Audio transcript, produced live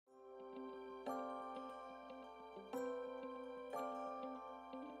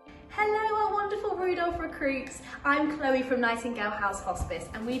wonderful Rudolph recruits. I'm Chloe from Nightingale House Hospice,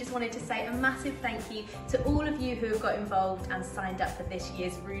 and we just wanted to say a massive thank you to all of you who have got involved and signed up for this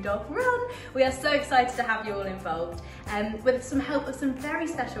year's Rudolph Run. We are so excited to have you all involved. With some help of some very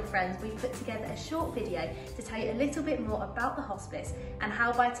special friends, we've put together a short video to tell you a little bit more about the hospice and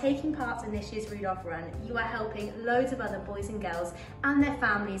how by taking part in this year's Rudolph Run, you are helping loads of other boys and girls and their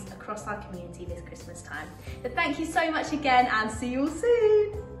families across our community this Christmas time. But thank you so much again, and see you all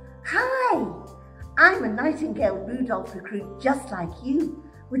soon. Hi, I'm a Nightingale Rudolph recruit just like you.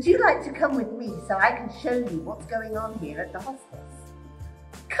 Would you like to come with me so I can show you what's going on here at the hospice?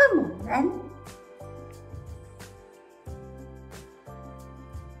 Come on then.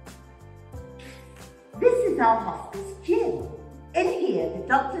 This is our hospice gym. In here, the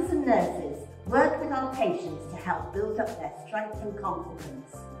doctors and nurses work with our patients to help build up their strength and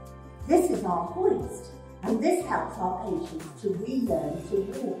confidence. This is our hoist, and this helps our patients to relearn to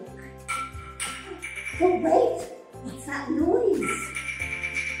walk. But wait, what's that noise?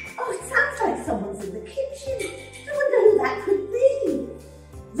 Oh, it sounds like someone's in the kitchen. I wonder who that could be.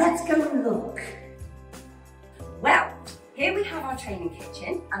 Let's go and look. Well, here we have our training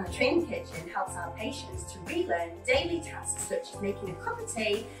kitchen, and the training kitchen helps our patients to relearn daily tasks such as making a cup of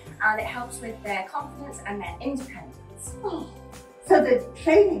tea, and it helps with their confidence and their independence. Oh, so the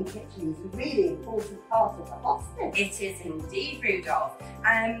training kitchen is a really important part of the hospice. It is indeed, Rudolph.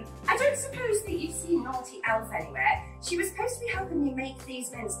 I don't suppose that you've seen Naughty Elf anywhere. She was supposed to be helping me make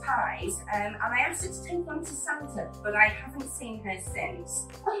these mince pies, and I asked her to take one to Santa, but I haven't seen her since.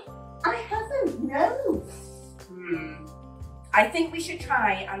 Oh, I haven't, no. I think we should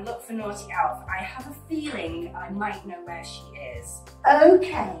try and look for Naughty Elf. I have a feeling I might know where she is.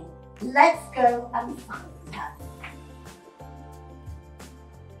 Okay, let's go and find her.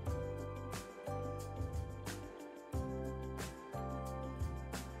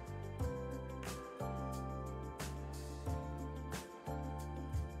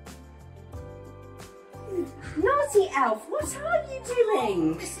 Naughty Elf, what are you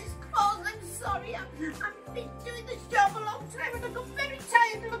doing? Mrs. Claus, I'm sorry. I've been doing this job a long time and I got very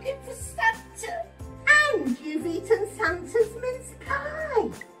tired looking for Santa. And you've eaten Santa's mince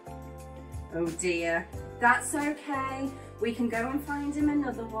pie. Oh dear, that's okay. We can go and find him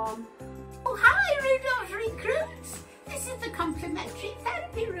another one. Oh, hi, Rudolph recruits. This is the complimentary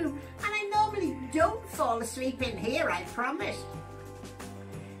therapy room, and I normally don't fall asleep in here, I promise.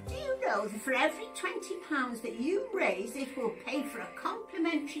 Do you know that for every £20 that you raise, it will pay for a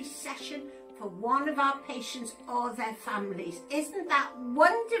complimentary session for one of our patients or their families? Isn't that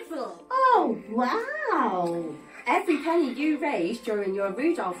wonderful? Oh, wow. Every penny you raise during your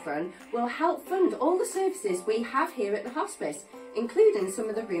Rudolph Run will help fund all the services we have here at the hospice, including some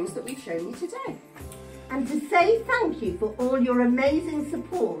of the rooms that we've shown you today. And to say thank you for all your amazing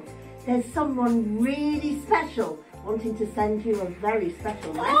support, there's someone really special wanting to send you a very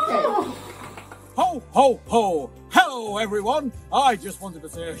special message. Oh. Ho, ho, ho! Hello, everyone! I just wanted to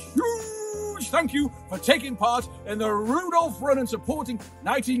say a huge thank you for taking part in the Rudolph Run and supporting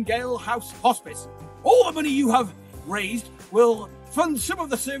Nightingale House Hospice. All the money you have raised will fund some of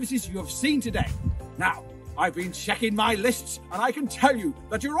the services you have seen today. Now, I've been checking my lists, and I can tell you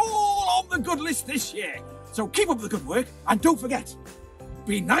that you're all on the good list this year. So keep up the good work, and don't forget,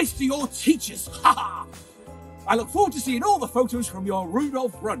 be nice to your teachers. Ha ha! I look forward to seeing all the photos from your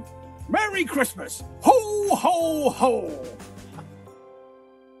Rudolph Run. Merry Christmas! Ho, ho, ho!